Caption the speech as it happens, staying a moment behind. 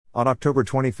On October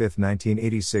 25,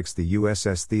 1986, the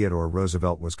USS Theodore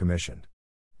Roosevelt was commissioned.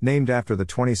 Named after the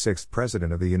 26th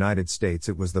President of the United States,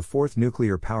 it was the fourth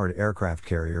nuclear-powered aircraft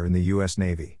carrier in the U.S.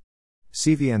 Navy.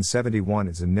 CVN-71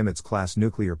 is a Nimitz-class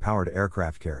nuclear-powered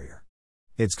aircraft carrier.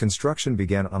 Its construction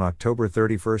began on October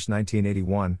 31,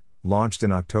 1981, launched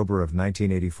in October of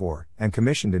 1984, and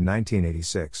commissioned in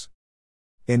 1986.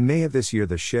 In May of this year,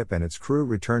 the ship and its crew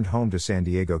returned home to San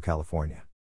Diego, California.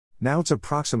 Now it's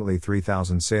approximately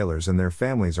 3,000 sailors and their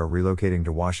families are relocating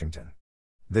to Washington.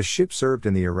 The ship served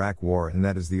in the Iraq War, and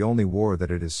that is the only war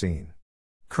that it has seen.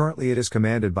 Currently it is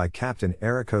commanded by Captain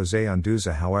Eric Jose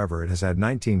Anduza, however it has had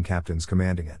 19 captains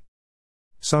commanding it.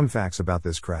 Some facts about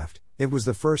this craft: it was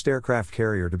the first aircraft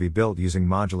carrier to be built using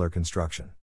modular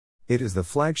construction. It is the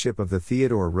flagship of the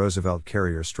Theodore Roosevelt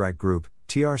Carrier Strike Group,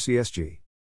 TRCSG.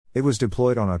 It was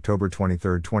deployed on October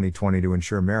 23, 2020 to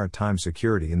ensure maritime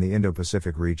security in the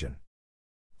Indo-Pacific region.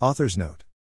 Author's note: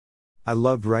 I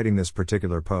loved writing this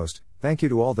particular post. Thank you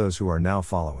to all those who are now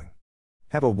following.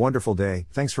 Have a wonderful day.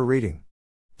 Thanks for reading.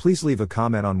 Please leave a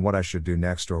comment on what I should do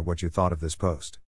next or what you thought of this post.